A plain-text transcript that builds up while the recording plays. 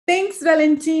Thanks,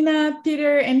 Valentina,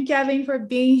 Peter, and Kevin for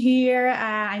being here.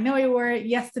 I know you were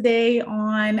yesterday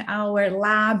on our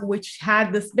lab, which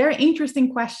had this very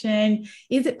interesting question.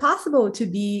 Is it possible to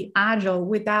be Agile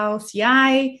without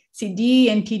CI, CD,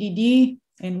 and TDD?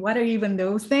 And what are even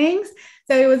those things?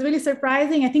 So it was really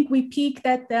surprising. I think we peaked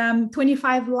at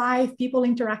 25 live people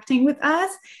interacting with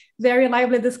us. Very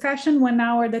lively discussion, 1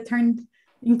 hour that turned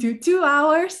into 2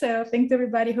 hours. So thanks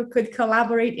everybody who could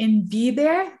collaborate and be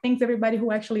there. Thanks everybody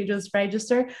who actually just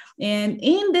registered. And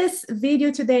in this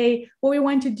video today, what we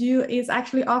want to do is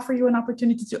actually offer you an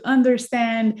opportunity to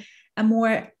understand a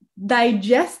more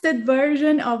digested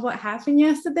version of what happened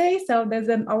yesterday. So there's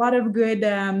a lot of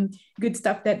good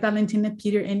stuff that Valentina,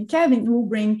 Peter, and Kevin will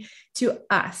bring to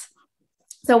us.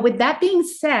 So with that being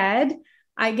said,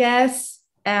 I guess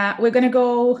we're going to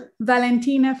go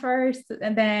Valentina first,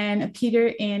 and then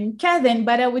Peter and Kevin.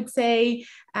 But I would say,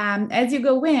 as you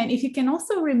go in, if you can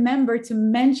also remember to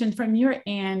mention from your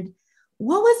end,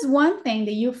 what was one thing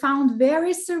that you found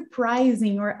very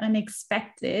surprising or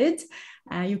unexpected?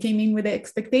 You came in with the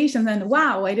expectations and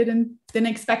wow, I didn't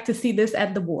expect to see this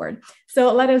at the board.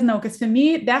 So let us know, because for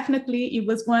me, definitely it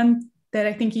was one that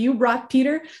I think you brought,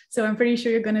 Peter. So I'm pretty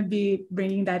sure you're going to be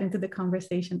bringing that into the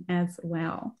conversation as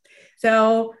well.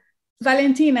 So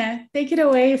Valentina, take it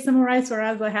away, summarize for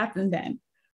us what happened then.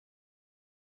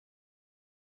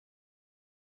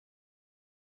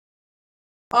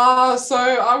 So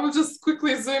I will just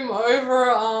quickly zoom over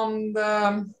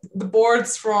the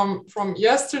boards from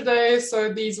yesterday.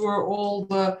 So these were all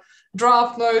the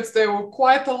draft notes. There were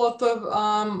quite a lot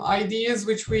of ideas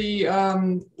which we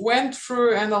went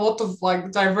through, and a lot of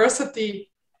like diversity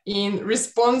in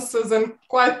responses, and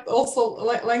quite also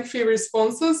lengthy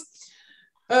responses.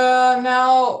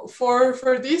 Now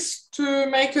for this to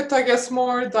make it, I guess,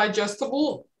 more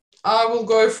digestible, I will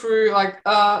go through like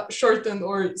a shortened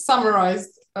or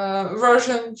summarized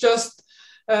version, just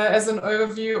as an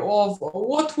overview of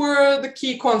what were the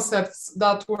key concepts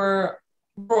that were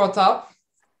brought up.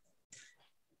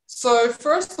 So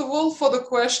first of all, for the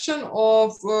question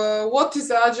of what is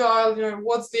Agile,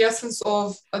 what's the essence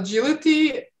of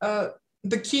agility,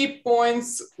 the key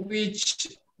points which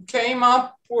came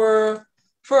up were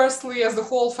firstly as the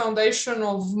whole foundation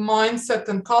of mindset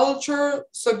and culture.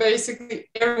 So basically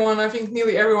everyone, I think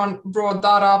nearly everyone brought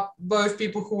that up, both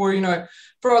people who were,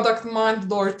 product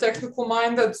minded or technical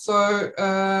minded. So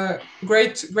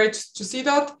great to see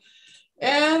that.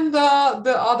 And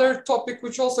the other topic,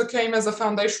 which also came as a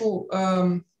foundational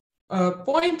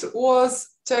point, was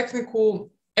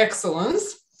technical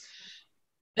excellence.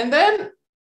 And then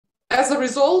as a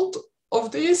result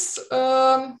of this,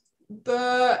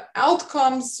 the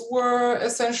outcomes were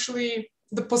essentially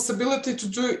the possibility to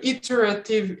do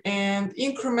iterative and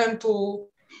incremental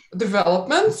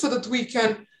development so that we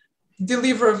can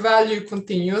deliver value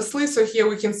continuously. So here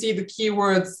we can see the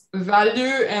keywords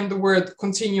value and the word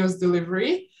continuous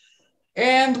delivery.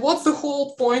 And what's the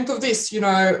whole point of this?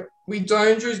 We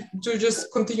don't do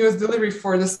just continuous delivery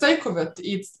for the sake of it.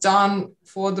 It's done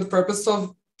for the purpose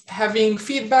of having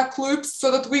feedback loops so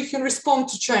that we can respond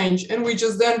to change. And we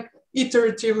just then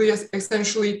iteratively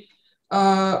essentially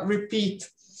repeat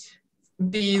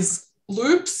these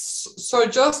loops. So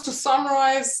just to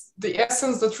summarize, the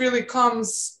essence that really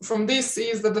comes from this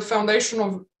is that the foundation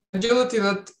of agility,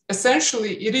 that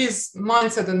essentially it is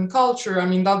mindset and culture. I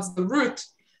mean, that's the root.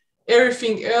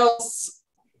 Everything else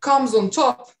comes on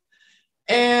top.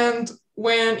 And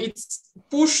when it's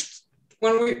pushed,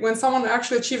 when someone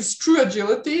actually achieves true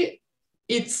agility,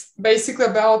 it's basically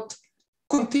about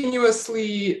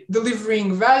continuously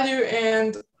delivering value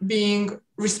and being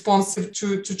responsive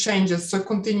to changes, so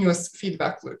continuous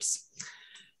feedback loops.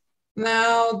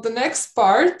 Now, the next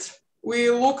part, we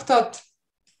looked at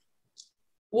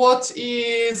what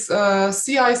is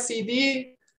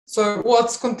CI/CD, so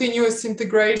what's continuous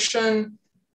integration,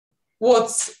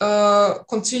 what's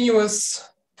continuous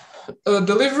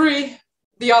delivery.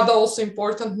 The other also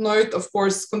important note, of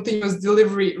course, continuous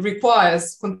delivery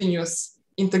requires continuous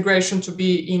integration to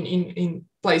be in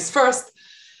place first.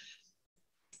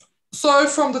 So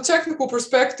from the technical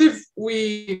perspective,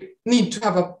 we need to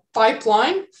have a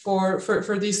pipeline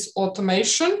for this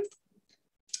automation.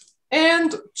 And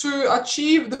to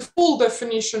achieve the full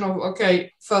definition of,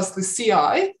 okay, firstly,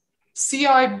 CI.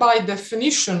 CI by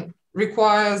definition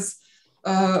requires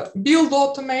build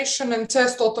automation and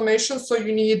test automation. So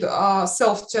you need a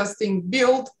self-testing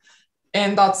build,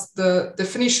 and that's the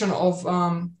definition of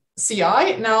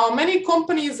CI. Now, many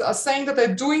companies are saying that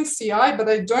they're doing CI, but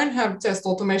they don't have test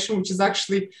automation, which is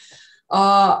actually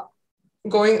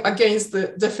going against the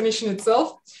definition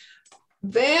itself.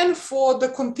 Then for the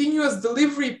continuous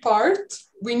delivery part,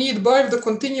 we need both the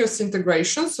continuous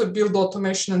integration, so build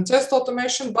automation and test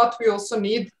automation, but we also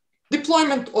need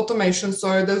deployment automation.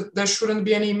 So there shouldn't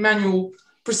be any manual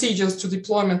procedures to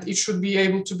deployment. It should be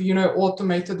able to be,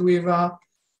 automated with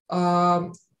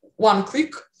one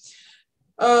click.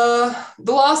 The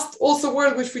last also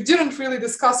word which we didn't really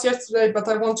discuss yesterday, but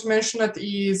I want to mention it,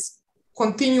 is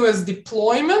continuous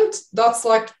deployment. That's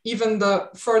like even the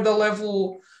further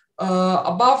level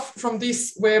above from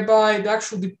this, whereby the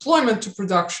actual deployment to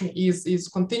production is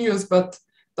continuous, but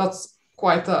that's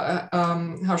quite a,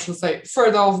 how should I say,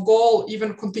 further off goal.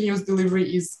 Even continuous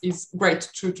delivery is great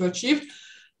to achieve.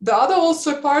 The other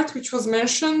also part which was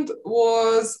mentioned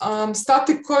was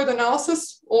static code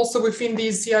analysis, also within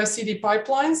these CI/CD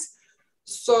pipelines.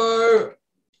 So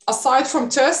aside from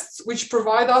tests, which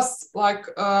provide us like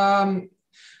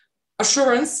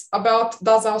assurance about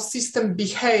does our system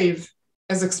behave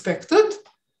as expected,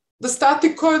 the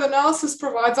static code analysis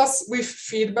provides us with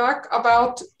feedback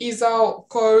about is our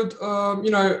code,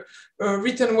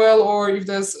 written well, or if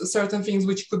there's certain things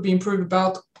which could be improved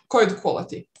about code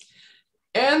quality.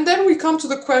 And then we come to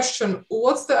the question,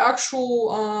 what's the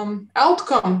actual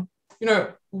outcome?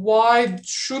 Why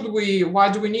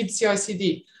do we need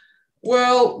CI/CD?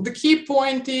 Well, the key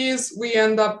point is we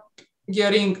end up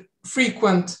getting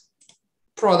frequent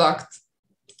product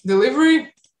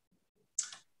delivery.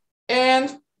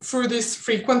 And through this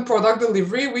frequent product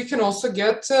delivery, we can also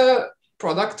get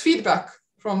product feedback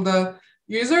from the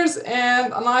users.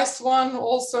 And a nice one,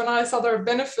 also a nice other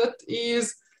benefit,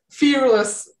 is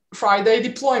fearless Friday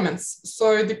deployments.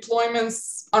 So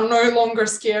deployments are no longer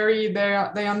scary. They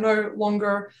are no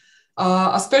longer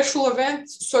a special event.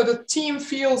 So the team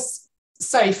feels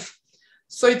safe.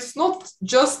 So it's not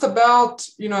just about,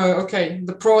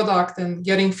 the product and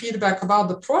getting feedback about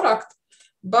the product,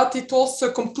 but it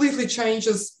also completely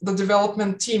changes the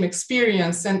development team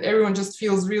experience, and everyone just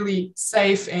feels really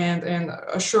safe and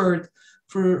assured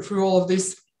through all of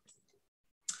this.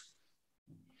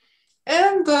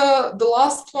 And the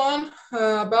last one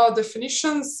about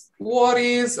definitions, what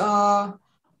is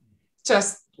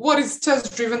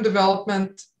test-driven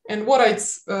development and what are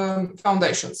its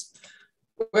foundations?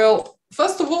 Well,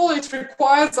 first of all, it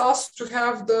requires us to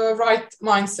have the right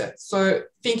mindset. So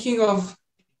thinking of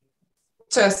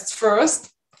tests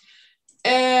first,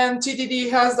 and TDD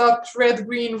has that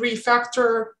red-green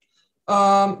refactor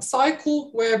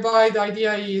cycle, whereby the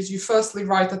idea is you firstly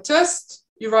write a test,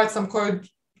 you write some code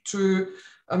to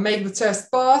make the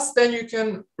test pass, then you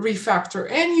can refactor,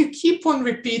 and you keep on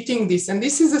repeating this. And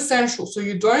this is essential. So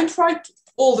you don't write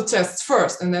all the tests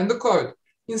first and then the code.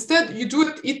 Instead, you do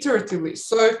it iteratively.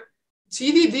 So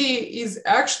TDD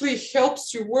actually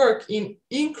helps you work in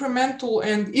incremental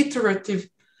and iterative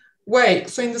way.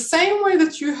 So in the same way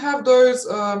that you have those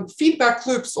feedback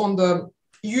loops on the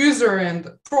user and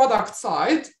product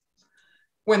side,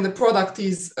 when the product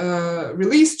is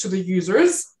released to the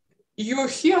users, you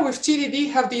here with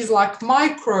TDD have these like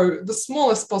the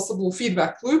smallest possible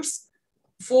feedback loops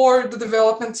for the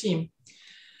development team.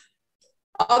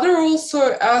 Other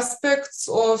also aspects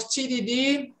of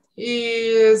TDD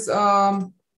is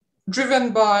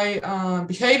driven by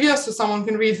behavior. So someone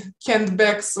can read Kent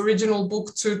Beck's original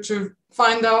book to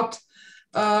find out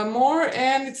more.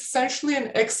 And it's essentially an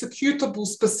executable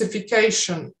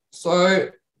specification. So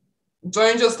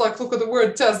don't just look at the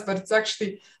word test, but it's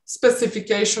actually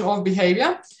specification of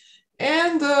behavior.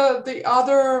 And the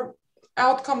other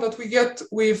outcome that we get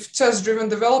with test-driven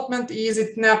development is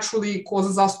it naturally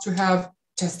causes us to have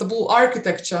testable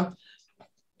architecture.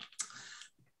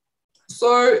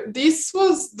 So this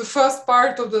was the first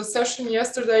part of the session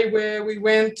yesterday, where we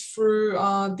went through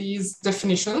these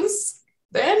definitions.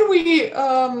 Then we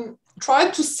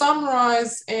tried to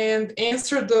summarize and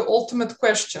answer the ultimate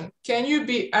question. Can you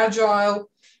be agile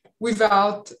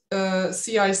without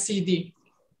CI/CD?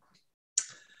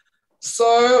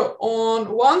 So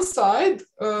on one side,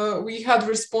 we had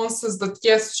responses that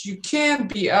yes, you can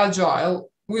be agile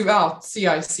without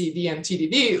CI/CD and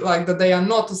TDD, like that they are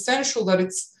not essential, that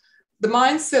it's the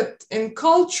mindset and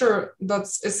culture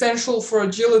that's essential for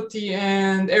agility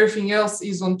and everything else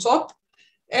is on top.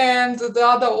 And the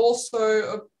other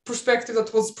also perspective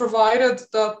that was provided,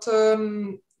 that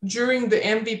during the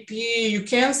MVP, you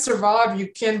can survive, you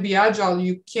can be agile,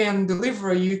 you can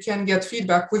deliver, you can get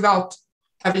feedback without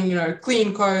having,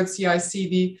 clean code,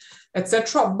 CI/CD,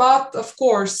 etc. But of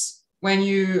course, when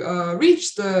you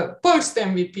reach the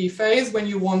post-MVP phase, when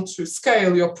you want to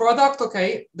scale your product,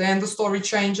 okay, then the story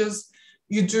changes.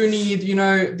 You do need,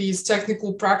 these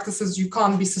technical practices. You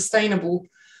can't be sustainable.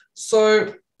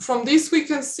 So from this, we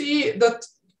can see that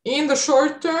in the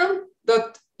short term,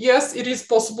 that yes, it is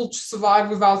possible to survive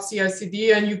without CI/CD,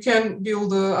 and you can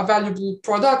build a valuable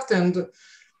product and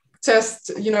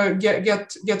test,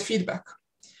 get feedback.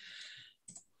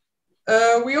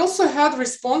 We also had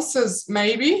responses,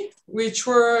 maybe, which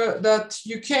were that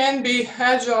you can be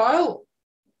agile,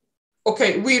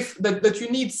 okay, with that you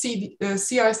need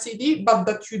CI/CD, but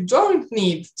that you don't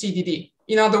need TDD.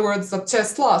 In other words, that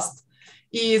test last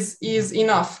is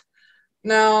enough.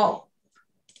 Now,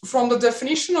 from the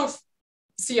definition of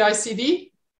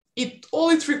CI/CD, all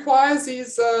it requires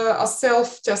is a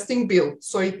self-testing build.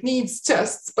 So it needs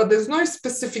tests, but there's no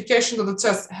specification that the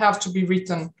tests have to be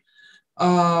written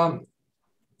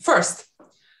first.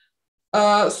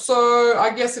 So I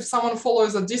guess if someone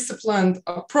follows a disciplined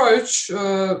approach,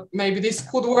 maybe this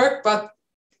could work, but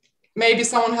maybe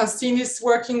someone has seen this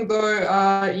working, though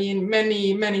in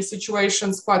many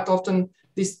situations, quite often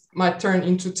this might turn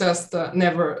into test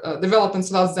never development.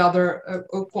 So that's the other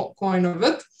coin of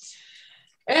it.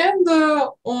 And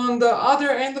on the other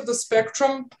end of the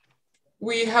spectrum,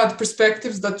 we had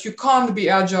perspectives that you can't be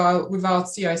agile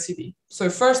without CI/CD. So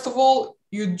first of all,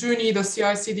 you do need a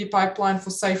CI/CD pipeline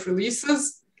for safe releases.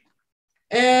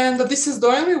 And this is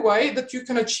the only way that you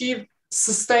can achieve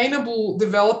sustainable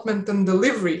development and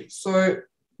delivery. So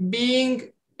being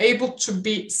able to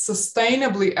be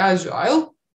sustainably agile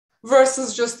versus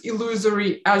just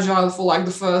illusory agile for like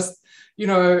the first,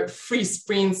 3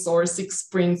 sprints or 6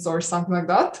 sprints or something like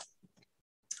that.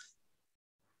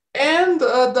 And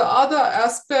the other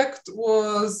aspect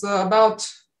was about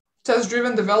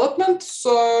test-driven development.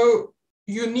 So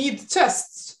you need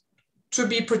tests to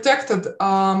be protected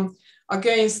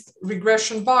against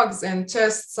regression bugs, and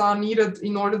tests are needed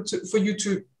in order for you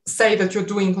to say that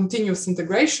you're doing continuous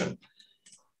integration.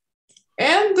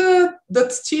 And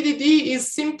that TDD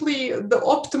is simply the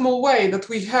optimal way that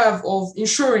we have of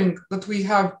ensuring that we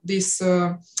have this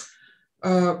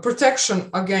protection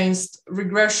against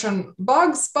regression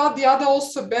bugs. But the other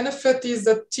also benefit is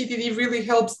that TDD really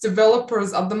helps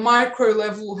developers at the micro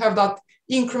level have that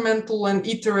incremental and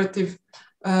iterative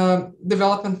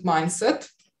development mindset.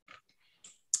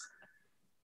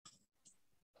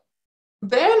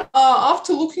 Then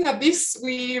after looking at this,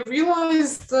 we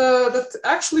realized that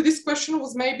actually this question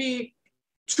was maybe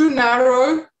too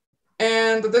narrow,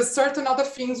 and there's certain other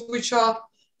things which are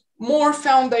more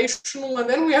foundational. And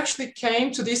then we actually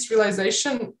came to this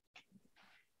realization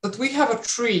that we have a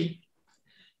tree,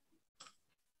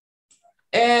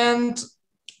 and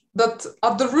that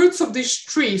at the roots of this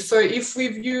tree, so if we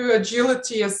view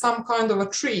agility as some kind of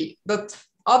a tree, that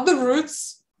at the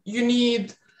roots you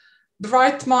need the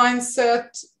right mindset,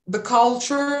 the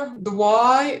culture, the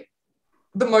why,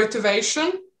 the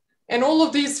motivation, and all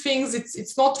of these things,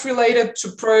 it's not related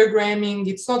to programming,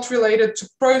 it's not related to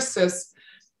process,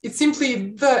 it's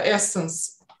simply the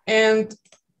essence. And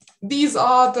these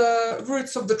are the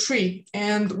roots of the tree.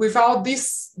 And without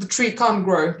this, the tree can't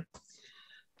grow.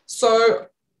 So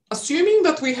assuming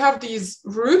that we have these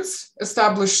roots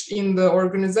established in the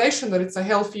organization, that it's a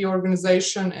healthy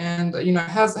organization and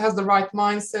has the right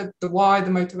mindset, the why,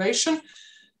 the motivation,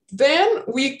 then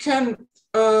we can,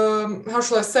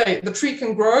 the tree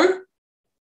can grow.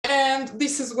 And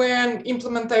this is when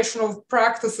implementation of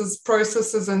practices,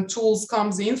 processes, and tools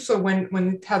comes in. So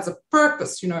when it has a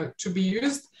purpose, to be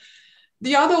used.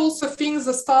 The other also things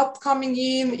that start coming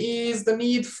in is the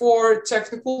need for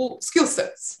technical skill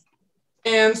sets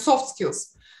and soft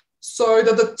skills, so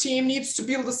that the team needs to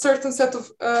build a certain set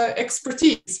of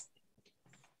expertise.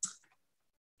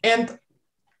 And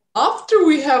after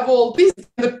we have all this,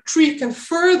 the tree can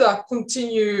further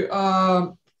continue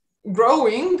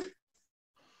growing.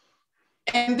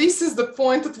 And this is the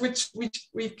point at which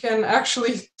we can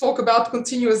actually talk about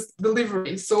continuous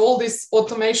delivery. So all these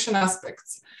automation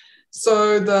aspects.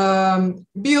 So the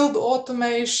build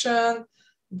automation,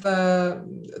 the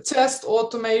test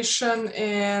automation,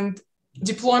 and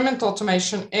deployment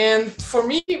automation. And for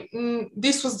me,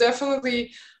 this was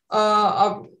definitely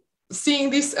seeing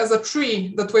this as a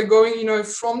tree that we're going,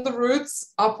 from the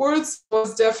roots upwards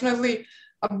was definitely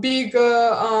a big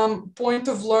point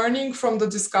of learning from the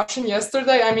discussion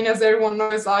yesterday. I mean, as everyone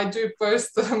knows, I do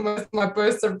post my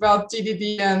posts about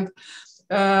TDD and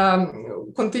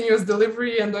continuous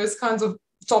delivery and those kinds of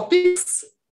topics.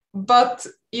 But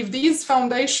if these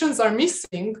foundations are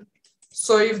missing,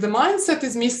 so if the mindset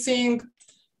is missing,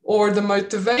 or the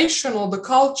motivation or the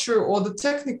culture or the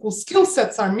technical skill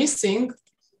sets are missing,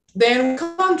 then we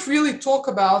can't really talk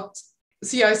about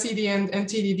CI/CD and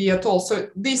TDD at all. So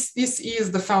this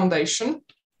is the foundation.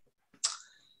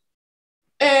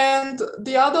 And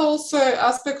the other also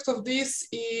aspect of this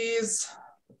is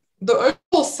the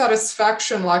overall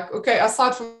satisfaction, like, okay,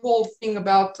 aside from the whole thing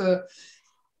about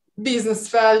business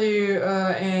value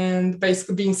and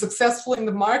basically being successful in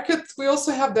the market, we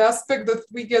also have the aspect that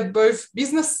we get both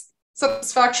business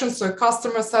satisfaction, so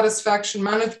customer satisfaction,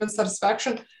 management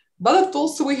satisfaction, but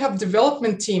also we have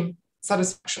development team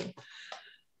satisfaction.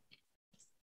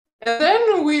 And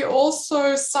then we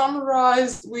also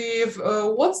summarize with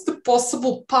what's the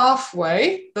possible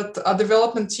pathway that a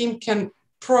development team can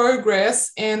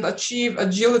progress and achieve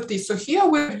agility. So here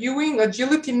we're viewing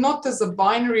agility not as a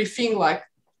binary thing like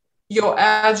you're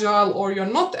agile or you're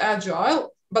not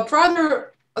agile, but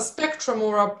rather a spectrum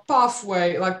or a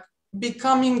pathway, like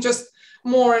becoming just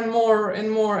more and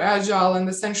more agile. And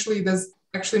essentially there's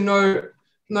actually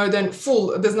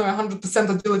there's no 100%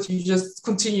 agility, you just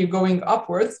continue going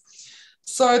upwards.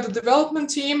 So the development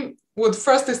team would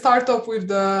firstly start off with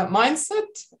the mindset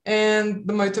and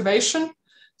the motivation.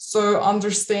 So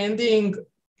understanding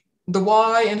the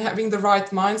why and having the right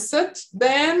mindset,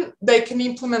 then they can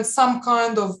implement some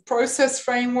kind of process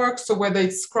framework. So whether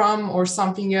it's Scrum or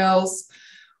something else,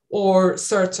 or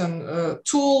certain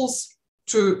tools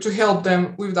to help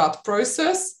them with that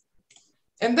process.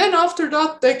 And then after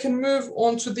that, they can move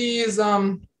on to these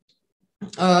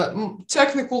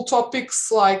technical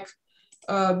topics like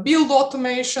build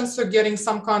automation, so getting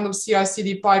some kind of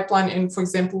CI/CD pipeline. And for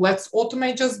example, let's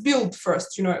automate just build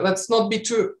first. Let's not be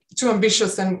too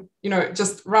ambitious and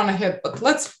just run ahead, but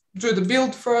let's do the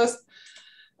build first.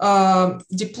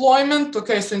 Deployment.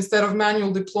 Okay, so instead of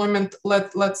manual deployment,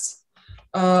 let's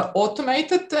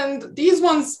automate it. And these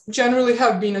ones generally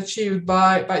have been achieved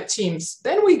by teams.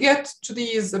 Then we get to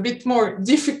these a bit more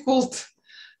difficult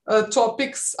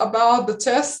topics about the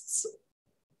tests.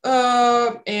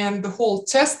 And the whole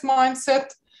test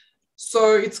mindset.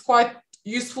 So it's quite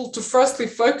useful to firstly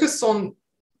focus on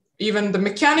even the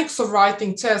mechanics of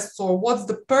writing tests, or what's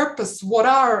the purpose, what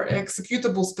are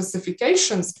executable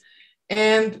specifications.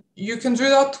 And you can do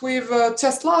that with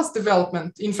test last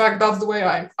development. In fact, that's the way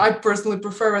I personally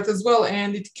prefer it as well.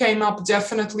 And it came up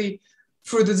definitely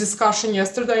through the discussion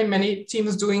yesterday, many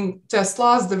teams doing test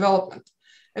last development.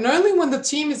 And only when the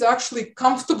team is actually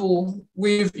comfortable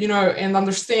with, and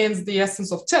understands the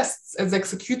essence of tests as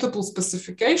executable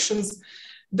specifications,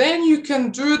 then you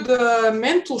can do the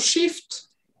mental shift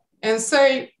and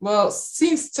say, well,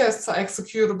 since tests are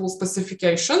executable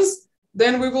specifications,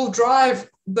 then we will drive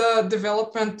the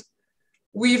development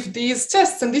with these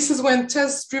tests. And this is when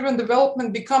test-driven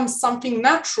development becomes something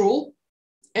natural.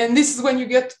 And this is when you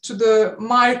get to the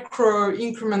micro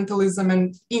incrementalism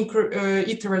and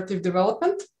iterative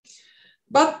development.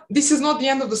 But this is not the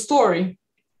end of the story.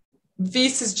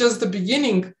 This is just the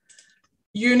beginning.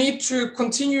 You need to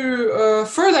continue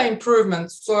further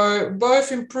improvements. So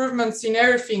both improvements in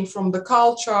everything from the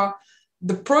culture,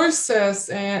 the process,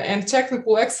 and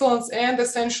technical excellence. And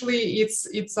essentially,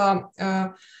 it's a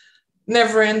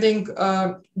never-ending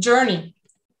journey.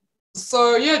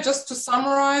 So yeah, just to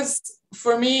summarize,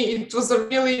 for me, it was a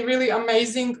really, really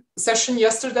amazing session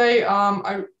yesterday.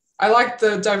 I liked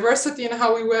the diversity and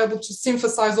how we were able to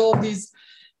synthesize all of these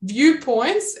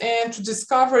viewpoints and to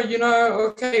discover,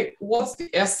 okay, what's the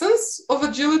essence of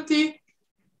agility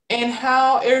and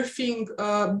how everything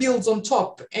builds on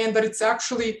top, and that it's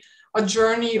actually a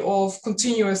journey of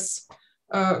continuous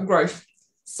growth.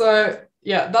 So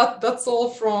yeah, that's all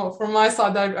from my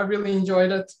side. I really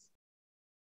enjoyed it.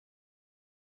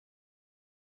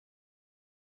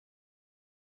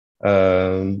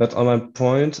 But on my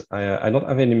point, I don't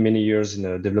have many years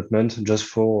in development, just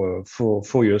for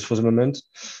 4 years for the moment.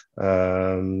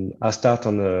 I start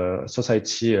on a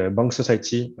society, a bank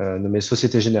society, nommée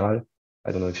Société Générale.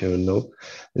 I don't know if you know.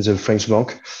 It's a French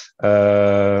bank.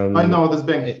 I know this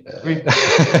bank.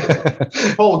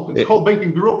 whole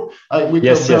banking group. We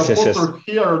yes.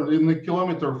 here in a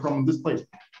kilometer from this place.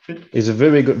 It's a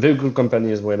very good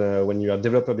company as well when you are a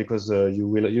developer, because you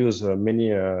will use many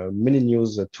new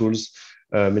tools,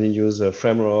 many new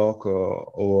framework,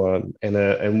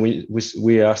 and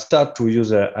we are start to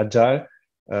use Agile.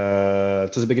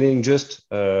 To the beginning, just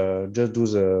do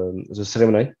the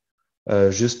ceremony,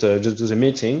 just do the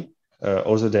meeting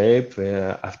all the day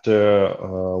after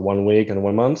 1 week and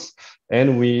 1 month,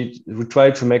 and we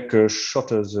try to make a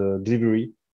shorter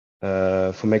delivery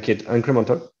for make it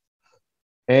incremental.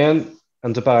 And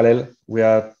on the parallel, we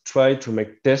are trying to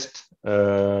make tests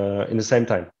in the same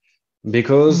time,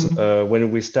 because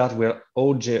when we start, we are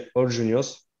all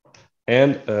juniors,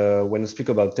 and when we speak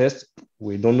about tests,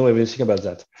 we don't know everything about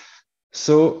that.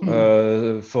 So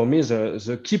for me,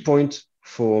 the key point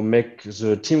for make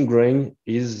the team growing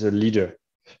is the leader.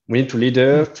 We need to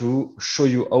leader to show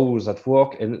you how that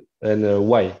work, and and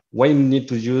why? Why you need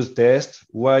to use test?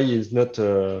 Why is not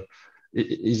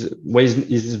why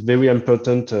is very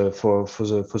important for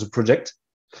the project?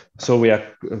 So we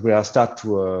are start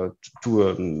to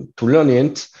learn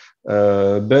it,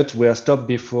 but we are stopped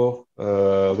before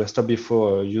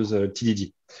use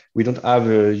TDD. We don't have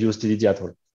use TDD at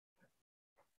all.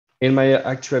 In my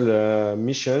actual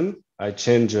mission, I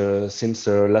changed since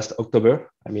last October.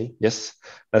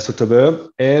 Last October,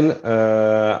 and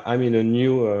I'm in a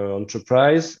new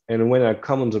enterprise. And when I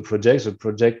come on the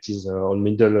project is on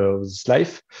middle of its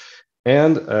life,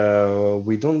 and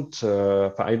we don't.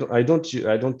 I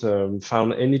don't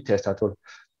found any test at all.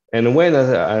 And when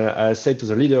I say to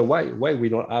the leader why we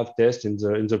don't have test in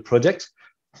the project,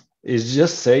 is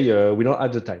just say we don't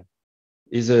have the time.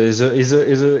 Is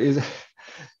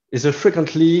a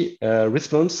frequently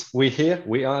response we hear.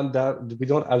 We don't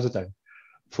have the time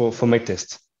for make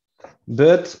tests.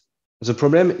 But the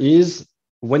problem is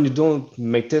when you don't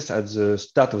make tests at the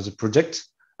start of the project.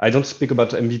 I don't speak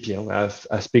about MVP.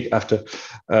 I speak after.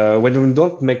 When you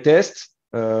don't make tests,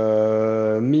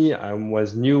 I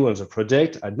was new on the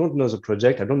project. I don't know the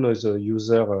project. I don't know the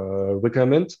user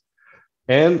requirement.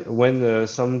 And when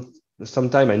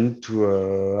sometime I need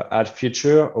to add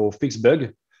feature or fix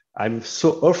bug, I'm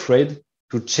so afraid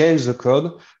to change the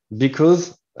code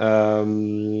because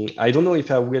I don't know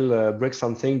if I will break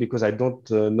something because I don't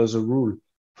know the rule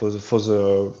for the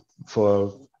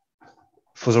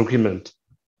agreement.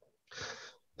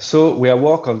 So we are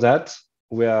work on that.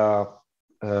 We are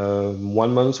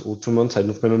 1 month or 2 months, I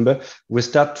don't remember. We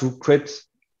start to create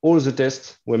all the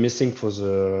tests we're missing for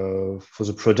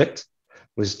the project.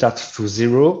 We start to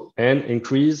 0 and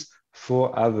increase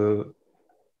for our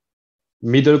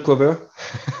middle cover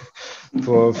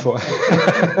for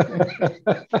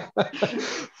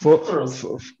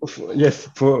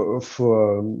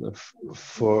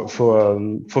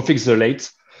fix the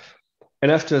late.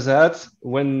 And after that,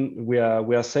 when we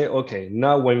are say, okay,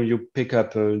 now when you pick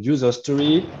up a user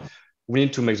story, we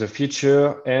need to make the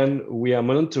feature, and we are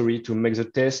monitoring to make the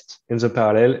test in the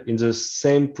parallel in the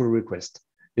same pull request.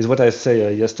 Is what I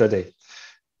say yesterday.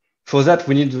 For that,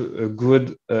 we need a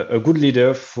good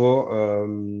leader for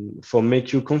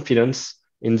make you confidence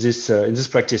in this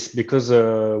practice, because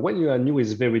when you are new,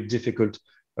 it's very difficult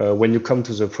when you come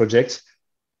to the project.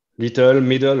 Little,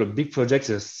 middle, big projects,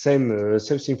 the same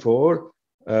thing for all.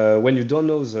 When you don't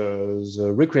know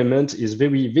the requirement, is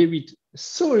very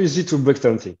so easy to break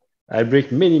something. I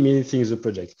break many things in the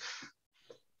project.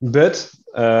 But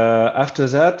after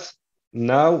that,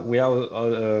 now we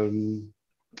are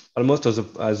almost at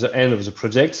the end of the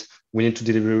project. We need to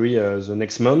deliver the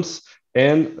next month,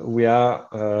 and we are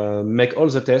make all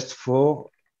the tests for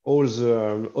all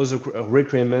the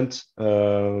requirements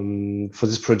for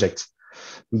this project.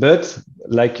 But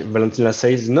like Valentina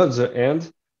says, not the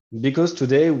end, because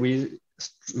today we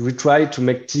try to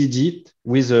make TDD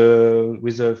with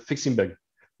a fixing bug.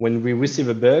 When we receive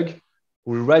a bug,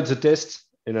 we write the test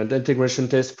in an integration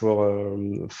test for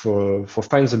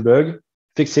find the bug,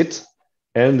 fix it,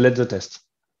 and let the test.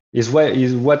 Is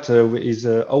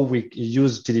how we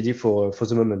use TDD for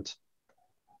the moment.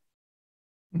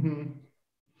 Mm-hmm.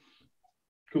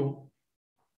 Cool.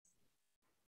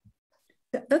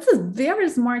 That's a very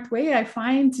smart way, I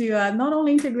find, to not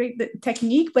only integrate the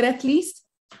technique, but at least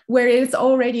where it's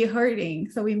already hurting.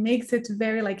 So it makes it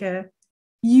very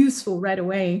useful right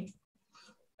away.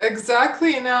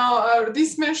 Exactly. Now,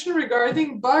 this mention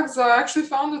regarding bugs, I actually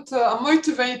found it a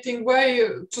motivating way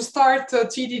to start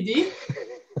TDD.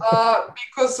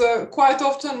 Because quite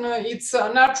often it's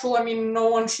natural. I mean, no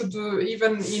one should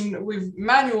even with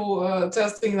manual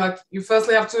testing, like you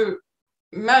firstly have to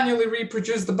manually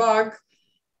reproduce the bug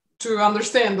to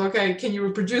understand, okay, can you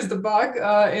reproduce the bug?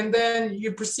 And then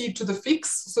you proceed to the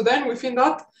fix. So then within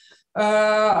that,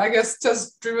 I guess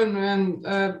test-driven and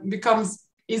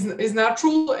is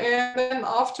natural. And then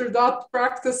after that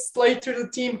practice, later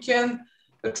the team can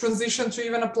transition to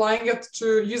even applying it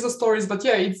to user stories. But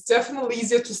yeah, it's definitely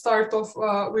easier to start off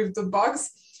with the bugs.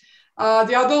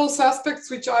 The other aspects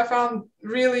which I found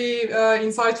really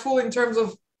insightful in terms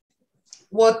of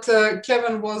what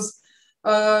Kevin was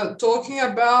talking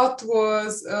about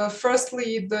was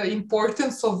firstly the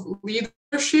importance of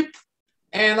leadership.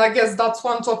 And I guess that's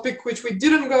one topic which we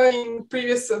didn't go in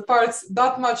previous parts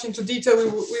that much into detail.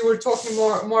 We were talking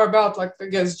more about, like, I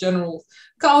guess, general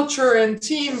culture and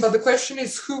team, but the question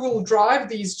is who will drive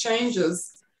these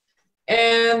changes?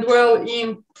 And well,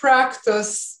 in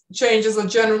practice, changes are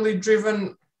generally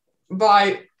driven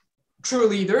by true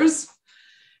leaders.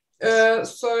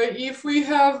 So if we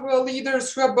have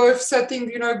leaders who are both setting,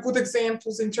 good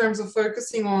examples in terms of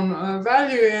focusing on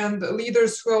value, and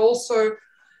leaders who are also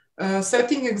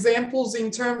setting examples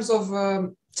in terms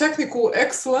of technical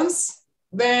excellence,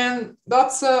 then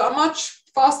that's a much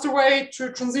faster way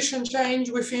to transition change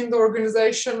within the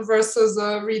organization versus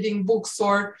reading books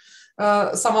or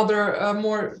some other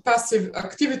more passive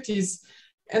activities.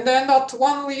 And then that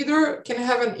one leader can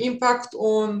have an impact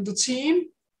on the team,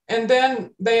 and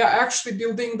then they are actually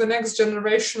building the next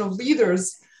generation of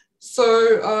leaders.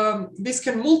 So this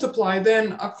can multiply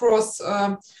then across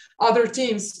other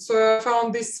teams. So I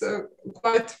found this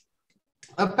quite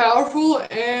powerful.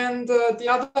 And the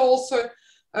other also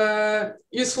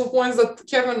useful points that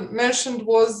Kevin mentioned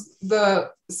was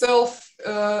the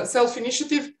self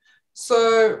initiative.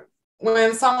 So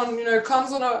when someone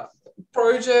comes on a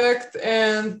project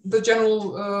and the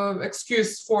general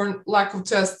excuse for lack of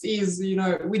tests is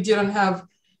we didn't have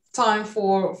time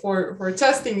for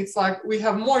testing, it's like we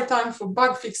have more time for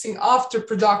bug fixing after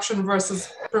production versus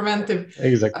preventive.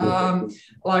 Exactly.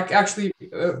 Like actually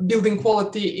building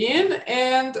quality in,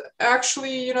 and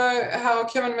actually how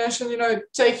Kevin mentioned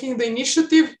taking the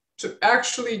initiative to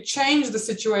actually change the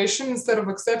situation instead of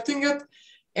accepting it,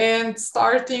 and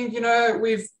starting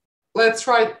with let's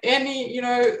write any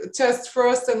test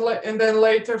first and then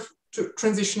later to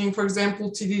transitioning, for example,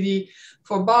 TDD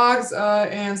for bugs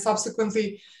and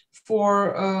subsequently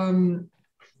for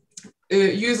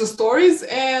user stories.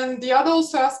 And the other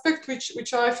also aspect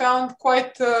which I found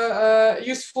quite a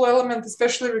useful element,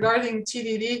 especially regarding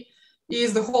TDD,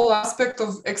 is the whole aspect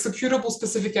of executable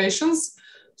specifications.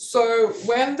 So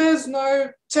when there's no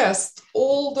test,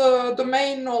 all the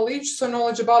domain knowledge, so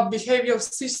knowledge about behavior of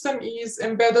system, is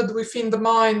embedded within the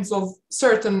minds of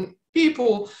certain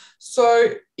people.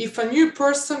 So if a new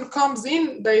person comes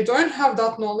in, they don't have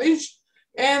that knowledge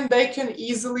and they can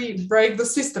easily break the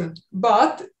system.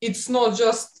 But it's not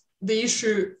just the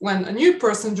issue when a new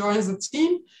person joins the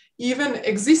team, even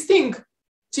existing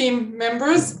team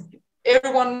members,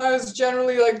 everyone knows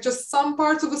generally like just some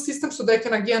parts of the system, so they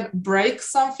can again break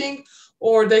something,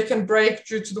 or they can break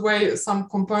due to the way some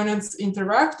components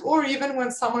interact, or even when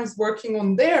someone is working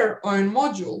on their own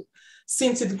module,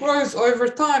 since it grows over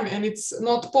time and it's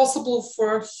not possible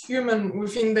for a human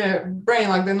within their brain,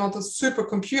 like they're not a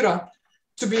supercomputer,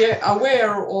 to be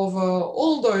aware of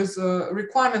all those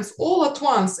requirements all at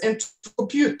once and to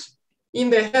compute in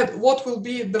their head what will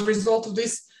be the result of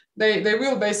this. They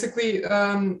will basically,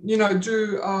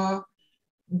 do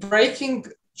breaking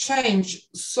change.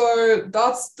 So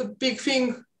that's the big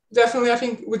thing, definitely, I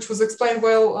think, which was explained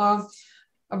well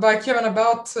by Kevin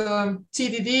about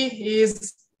TDD,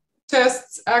 is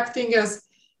tests acting as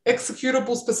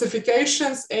executable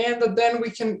specifications, and that then we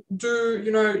can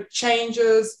do,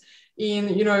 changes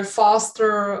in,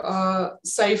 faster,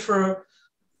 safer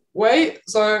way.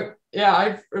 So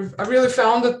yeah, I really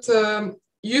found it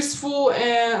useful,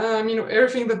 and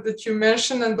everything that you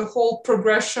mentioned, and the whole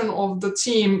progression of the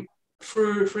team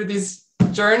through this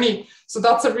journey. So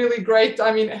that's a really great,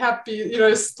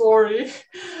 happy story.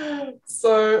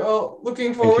 So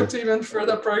looking forward to even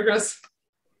further progress.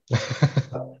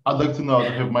 I'd like to know, I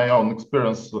have my own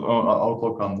experience,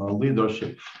 outlook on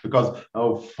leadership, because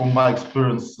from my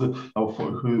experience,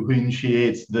 who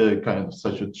initiates the kind of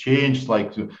such a change,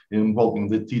 like involving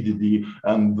the TDD,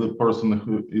 and the person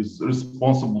who is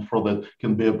responsible for that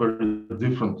can be a very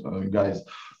different guys.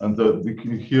 And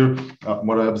here,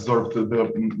 what I observed,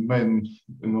 the main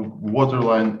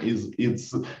waterline is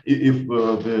if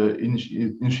the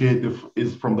initiative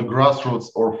is from the grassroots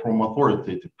or from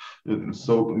authoritative.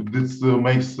 So this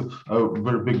makes a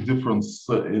very big difference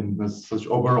in such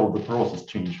overall the process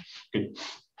change. Okay.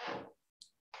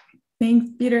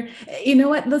 Thanks, Peter. You know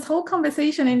what? This whole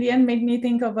conversation in the end made me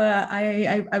think of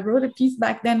I wrote a piece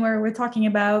back then where we're talking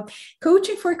about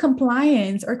coaching for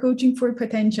compliance or coaching for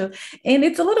potential. And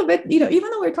it's a little bit, even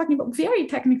though we're talking about very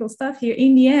technical stuff here,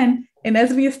 in the end, and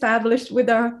as we established with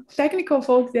our technical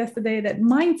folks yesterday, that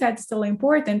mindset is still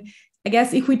important. I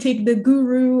guess if we take the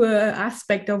guru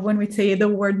aspect of when we say the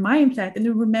word mindset, and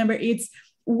remember it's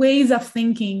ways of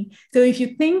thinking. So if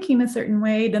you think in a certain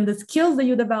way, then the skills that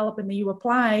you develop and that you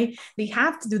apply, they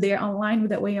have to do, they're online with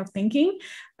that way of thinking.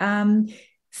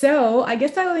 So I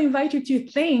guess I will invite you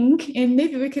to think, and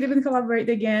maybe we could even collaborate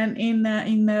again in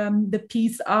the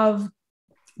piece of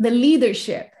the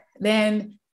leadership.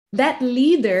 Then that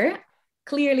leader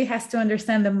clearly has to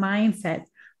understand the mindset,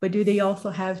 but do they also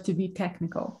have to be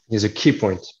technical? Is a key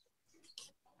point.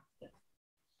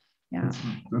 Yeah. It's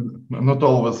not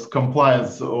always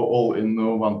compliance all in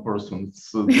one person.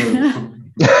 It's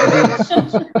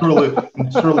truly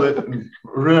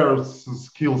rare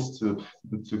skills to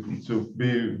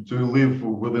live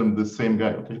within the same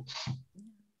guy. Okay.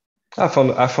 I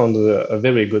found a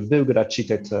very good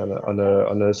architect on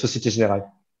a Société Générale.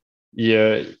 He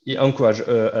encouraged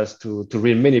us to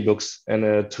read many books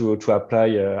and to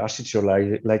apply architecture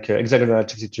like hexagonal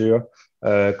architecture,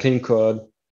 clean code.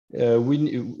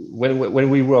 When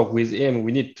we work with him,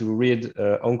 we need to read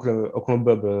Uncle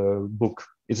Bob book.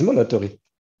 It's mandatory.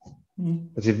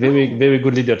 It's a very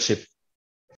good leadership.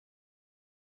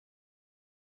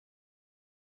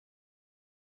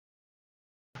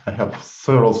 I have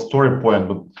several story points,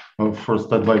 but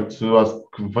first I'd like to ask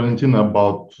Valentina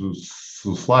about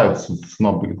slides. It's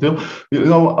not big deal. You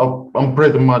know, I'm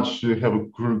pretty much have a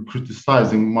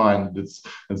criticizing mind. It's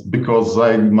because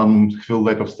I feel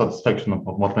lack of satisfaction of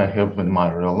what I have in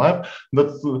my real life.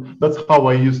 That's how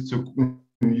I used to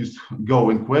go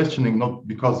in questioning, not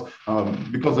because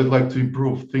I'd like to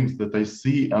improve things that I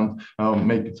see and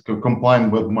make it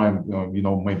compliant with my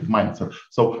my mindset.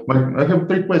 So I have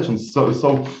 3 questions.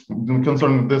 So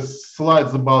concerning this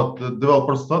slides about the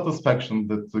developer satisfaction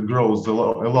that grows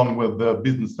along with the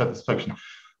business satisfaction.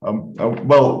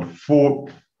 Well, for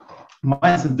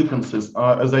mindset differences,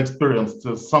 as I experienced,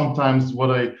 sometimes when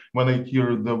I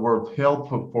hear the word help,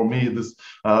 for me this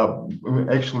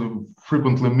actually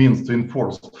frequently means to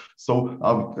enforce. So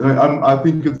I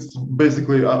think it's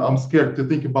basically I'm scared to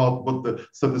think about what the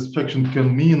satisfaction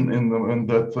can mean in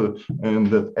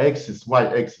that axis,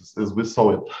 y-axis, as we saw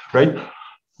it, right?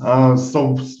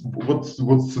 So what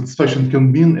satisfaction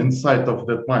can mean inside of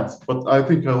that mindset, but I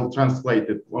think I'll translate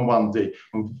it one day.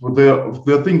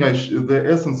 The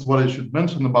essence, what I should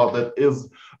mention about that is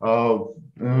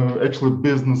actually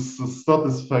business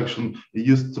satisfaction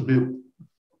used to be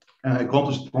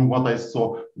accomplished from what I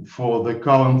saw for the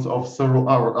count of several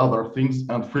other things,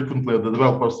 and frequently the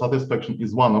developer satisfaction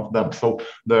is one of them. So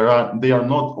they are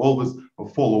not always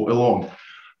follow along.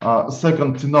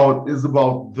 Second to note is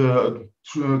about the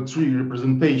tree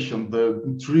representation.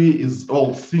 The tree is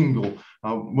all single.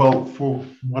 Well, for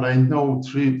what I know,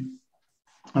 tree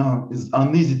is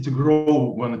uneasy to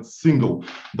grow when it's single.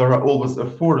 There are always a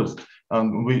forest,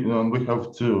 and we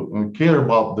have to care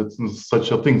about that,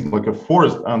 such a thing like a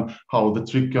forest and how the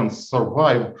tree can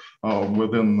survive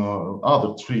within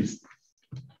other trees,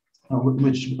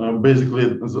 which basically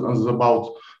is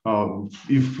about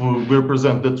if we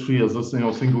represent the tree as a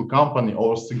single company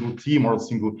or a single team or a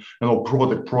single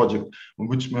project,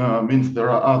 which means there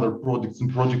are other projects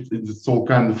and projects. It's all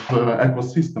kind of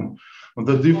ecosystem.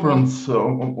 The difference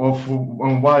of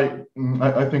why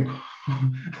I think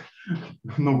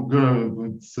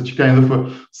such kind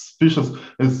of species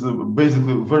is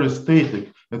basically very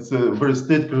static. It's a very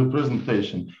static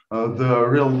representation. The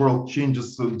real world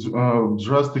changes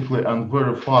drastically and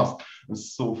very fast.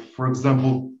 So, for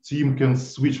example, team can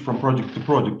switch from project to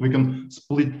project. We can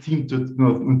split team to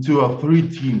 2 or 3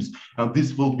 teams, and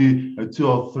this will be 2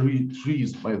 or 3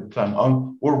 trees by the time.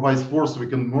 Or vice versa, we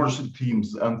can merge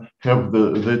teams and have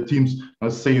the teams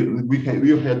say we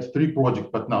had 3 projects,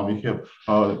 but now we have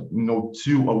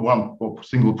 2 or 1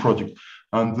 single project,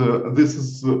 and this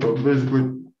is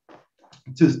basically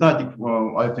too static,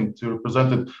 I think, to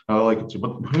represent it like it.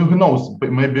 But who knows?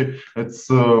 Maybe it's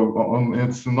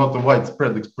not a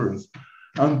widespread experience.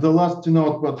 And the last to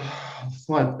note about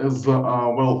slide is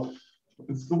well,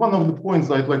 it's one of the points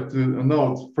I'd like to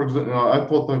note. For example, I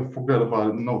thought I forgot about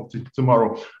it. Note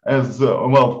tomorrow as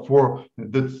well for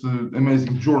that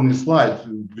amazing journey slide,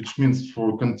 which means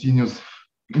for continuous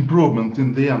improvement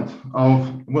in the end.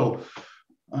 Well,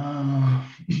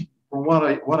 from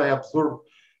what I observed.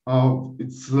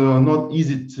 It's not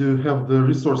easy to have the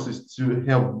resources to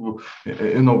have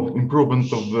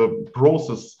improvement of the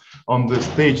process on the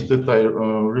stage that I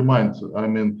remind. I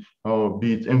mean,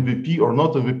 be it MVP or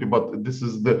not MVP, but this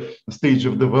is the stage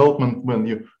of development when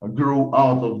you grow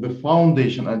out of the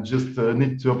foundation and just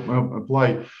need to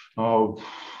apply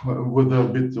with a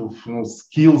bit of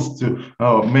skills to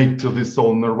make to this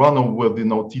all nirvana with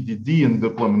TDD and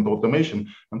deployment automation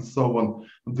and so on.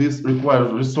 This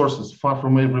requires resources. Far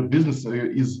from every business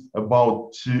is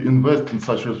about to invest in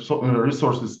such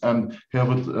resources and have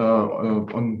it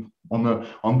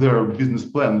on their business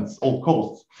plan. It's all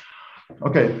costs.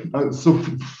 Okay, so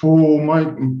for my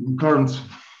current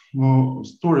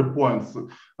story points,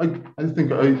 I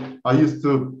think I used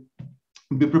to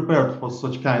be prepared for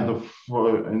such kind of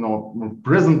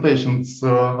presentations.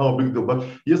 No big deal. But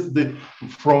yesterday,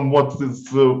 from what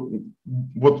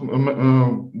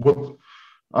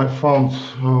I found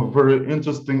very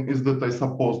interesting is that I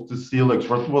supposed to see a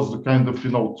lecture. It was the kind of,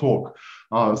 talk.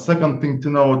 Second thing to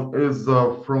note is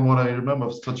from what I remember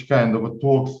of such kind of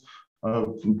talks,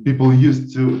 people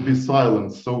used to be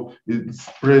silent. So it's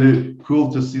pretty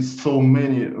cool to see so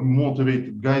many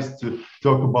motivated guys to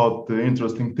talk about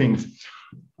interesting things.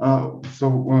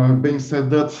 Being said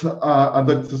that, I'd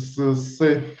like to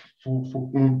say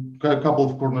a couple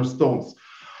of cornerstones.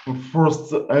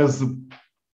 First, as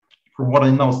from what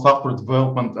I know, software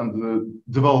development and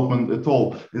development at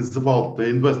all is about the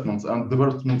investments, and the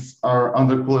investments are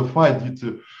underqualified due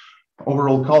to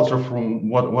overall culture from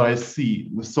what I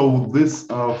see. So this,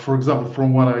 for example,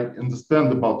 from what I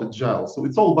understand about Agile, so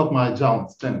it's all about my Agile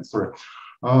understanding, sorry.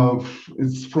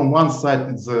 It's from one side,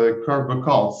 it's a cargo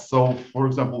cult. So for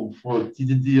example, for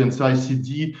TDD and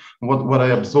CI/CD, what I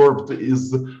observed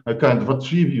is a kind of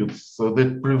attributes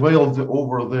that prevailed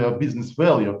over their business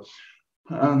value.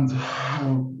 And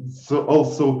so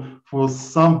also for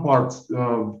some parts,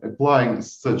 applying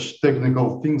such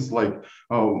technical things like,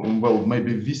 well,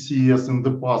 maybe VCS in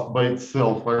the past by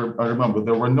itself, I remember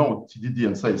there were no TDD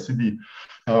and CI/CD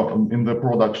in the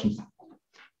productions.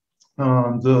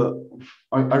 And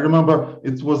I remember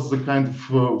it was the kind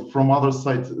of from other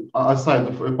side, aside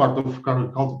of a part of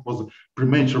current culture, was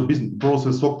premature business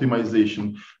process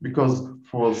optimization, because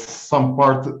for some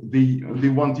part they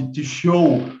wanted to show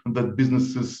that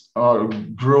businesses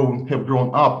have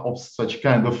grown up of such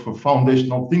kind of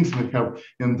foundational things we have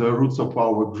in the roots of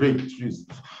our great trees.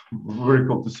 Very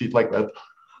cool to see it like that.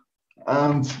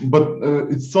 But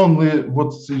it's only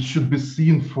what should be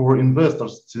seen for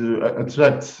investors to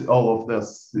attract all of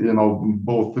this,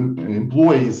 both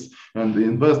employees and the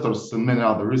investors and many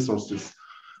other resources.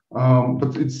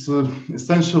 But it's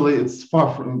essentially, it's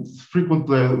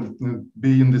frequently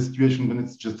be in this situation when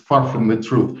it's just far from the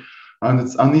truth, and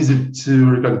it's uneasy to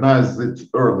recognize it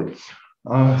early.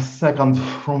 Second,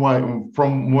 how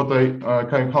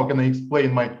can I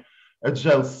explain my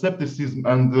Agile skepticism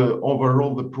and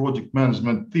overall the project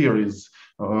management theories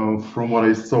from what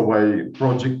I saw by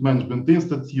Project Management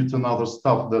Institute and other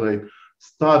stuff that I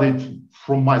studied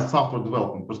from my software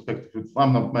development perspective.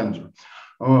 I'm not manager.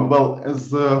 Well,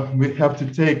 as we have to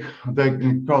take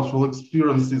the cultural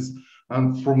experiences,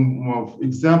 and from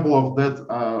example of that,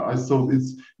 I saw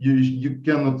it's you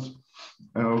cannot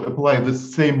apply the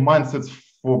same mindsets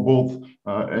for both,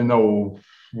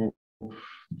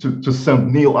 to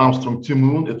send Neil Armstrong to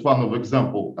moon. It's one of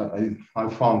example I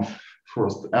found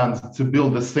first, and to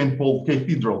build the St. Paul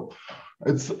Cathedral.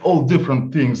 It's all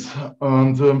different things.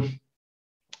 And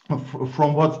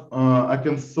from what I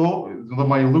can saw,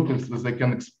 my look is I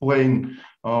can explain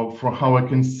for how I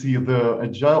can see the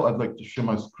Agile. I'd like to share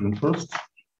my screen first.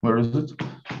 Where is it?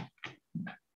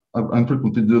 I'm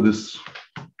frequently do this.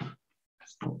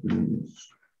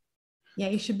 Yeah,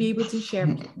 you should be able to share.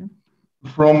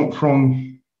 From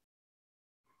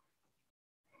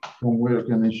where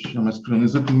can I share my screen?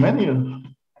 Is it in menu?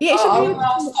 Yeah, I will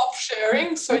now stop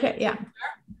sharing. So okay, yeah.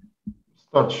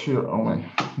 Start share. Oh my,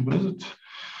 what is it?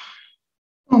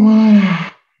 Oh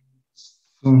my.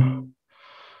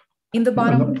 In the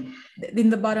bottom,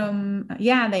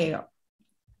 yeah, there you go.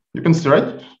 You can see,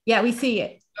 right? Yeah, we see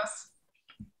it. yes.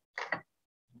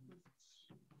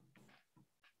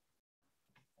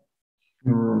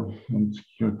 And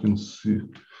you can see.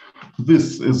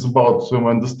 This is about some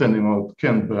understanding of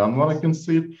Kanban. What I can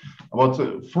see about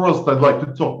first, I'd like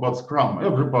to talk about Scrum.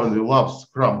 Everybody loves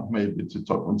Scrum, maybe to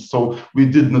talk. And so we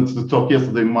did not talk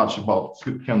yesterday much about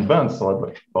Kanban, so I'd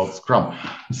like to talk about Scrum.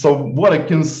 So what I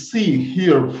can see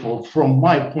here, from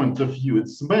my point of view,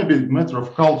 it's maybe a matter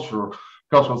of cultural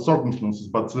circumstances,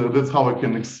 but that's how I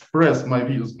can express my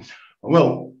views.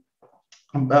 Well,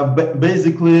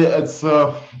 basically, it's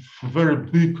a very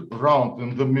big round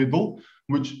in the middle,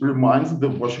 which reminds the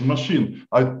washing machine.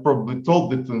 I probably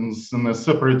told it in a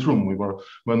separate room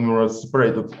when we were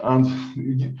separated, and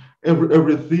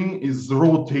everything is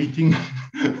rotating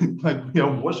like we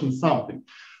are washing something.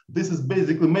 This is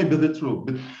basically maybe the truth,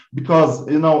 but because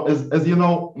as you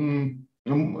know.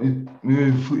 I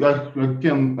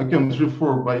can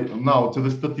refer by now to the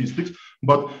statistics,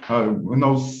 but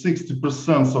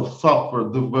 60% of software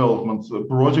development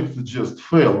projects just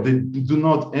fail. They do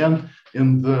not end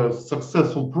in the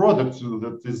successful product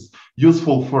that is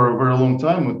useful for a very long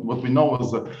time. What we know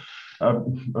is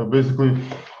basically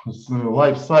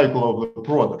life cycle of the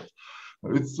product.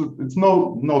 It's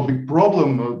no big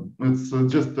problem. It's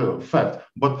just a fact.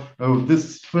 But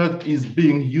this fact is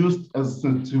being used as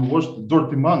to wash the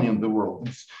dirty money in the world.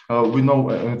 We know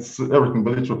it's everything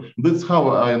but it's true. That's how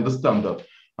I understand that.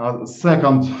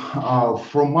 Second,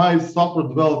 from my software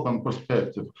development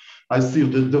perspective, I see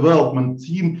the development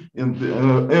team and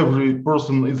every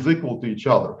person is equal to each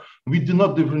other. We do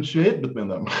not differentiate between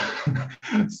them.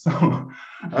 So,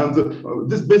 and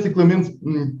this basically means,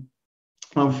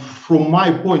 from my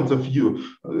point of view,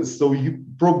 so you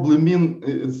probably mean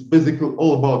it's basically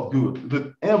all about good, that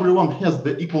everyone has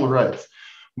the equal rights.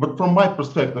 But from my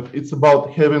perspective, it's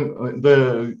about having the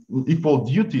equal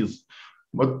duties.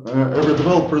 But every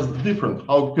developer is different.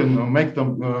 How can make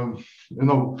them,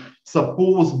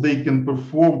 suppose they can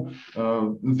perform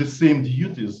the same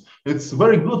duties? It's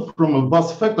very good from a bus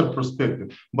factor perspective,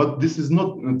 but this is not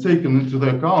taken into the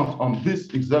account on this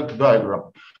exact diagram.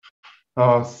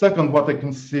 Second, what I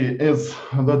can see is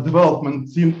the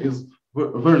development team is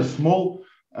very small,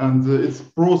 and its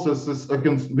processes,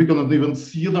 we cannot even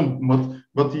see them,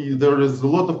 but there is a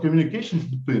lot of communications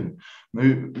between.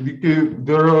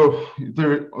 There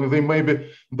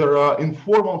are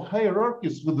informal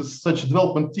hierarchies with such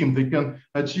development team. They can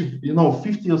achieve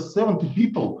 50 or 70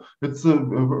 people. It's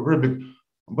very big.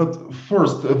 But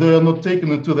first, they are not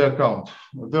taken into the account.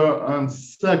 And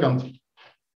second,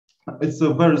 it's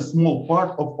a very small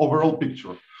part of overall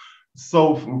picture.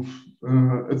 So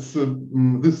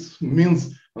this means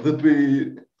that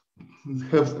we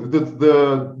have that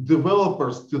the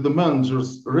developers to the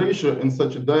managers ratio in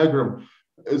such a diagram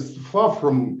is far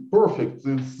from perfect.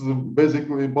 It's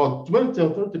basically about 20 or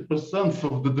 30%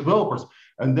 of the developers,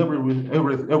 and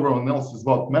everyone else is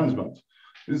about management.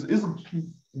 Is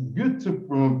good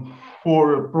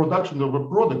for production of a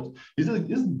product. Is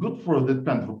good for that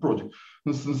kind of a project.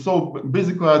 So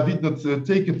basically, I did not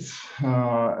take it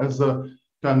as a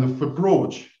kind of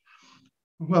approach.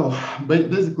 Well,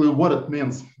 basically, what it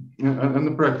means in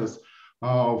the practice,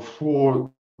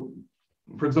 for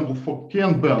example, for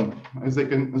Kanban, as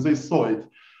I saw it,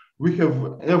 we have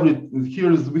every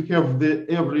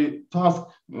task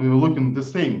looking the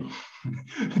same.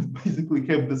 It basically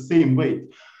have the same weight.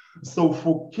 So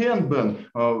for Kanban,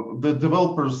 the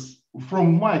developers,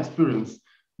 from my experience,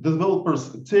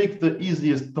 developers take the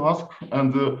easiest task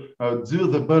and do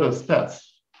the better stats.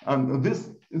 And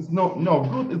this is no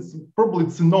good.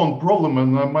 It's a known problem,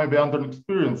 and I might be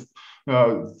underexperienced.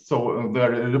 So they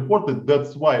reported.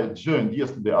 That's why I joined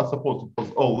yesterday. I suppose it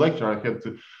was all lecture. I had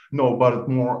to know about it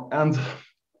more. And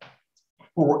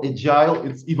for Agile,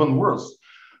 it's even worse.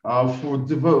 For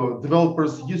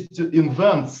developers used to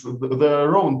invent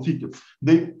their own tickets.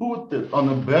 They put it on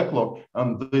a backlog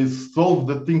and they solve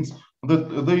the things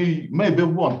that they maybe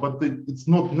want, but it's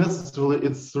not necessarily.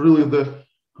 It's really the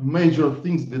major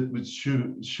things that we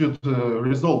should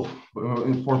resolve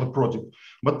for the project.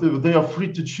 But they are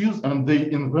free to choose, and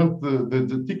they invent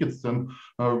the tickets and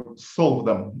solve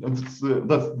them.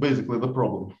 That's basically the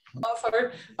problem.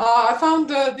 I found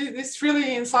this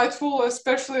really insightful,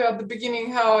 especially at the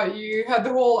beginning, how you had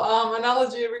the whole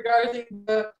analogy regarding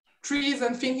the trees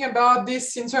and thinking about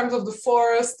this in terms of the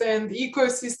forest and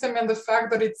ecosystem, and the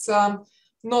fact that it's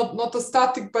not a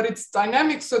static, but it's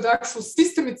dynamic. So the actual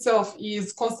system itself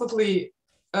is constantly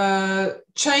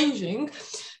changing.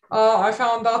 I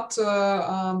found that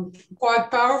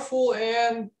quite powerful.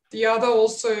 And the other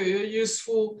also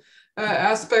useful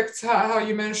aspects, how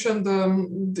you mentioned,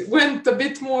 went a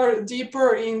bit more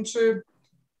deeper into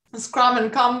Scrum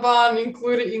and Kanban,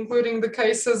 including the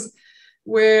cases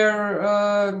where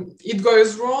it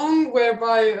goes wrong,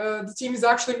 whereby the team is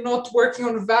actually not working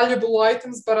on valuable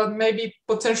items, but maybe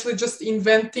potentially just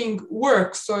inventing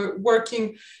work. So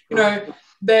working,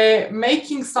 they're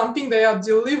making something, they are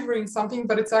delivering something,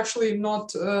 but it's actually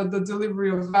not the delivery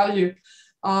of value.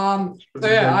 So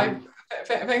yeah,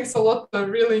 thanks a lot. I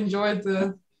really enjoyed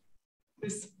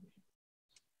this.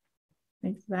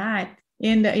 Thanks for that.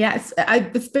 And yes, I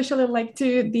especially like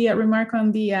the remark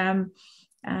on the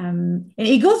and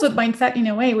it goes with mindset in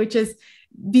a way, which is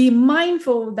be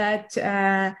mindful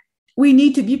that we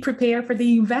need to be prepared for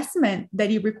the investment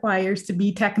that it requires to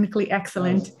be technically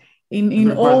excellent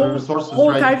in all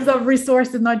types of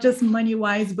resources, not just money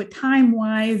wise, but time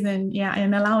wise, and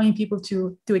allowing people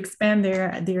to expand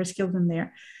their skills in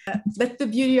there. That's the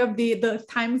beauty of the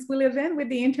times we live in with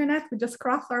the internet. We just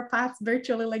cross our paths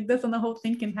virtually like this, and the whole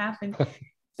thing can happen.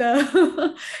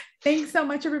 So thanks so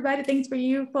much, everybody. Thanks for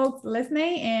you folks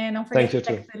listening. And don't forget to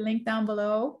check the link down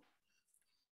below.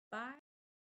 Bye.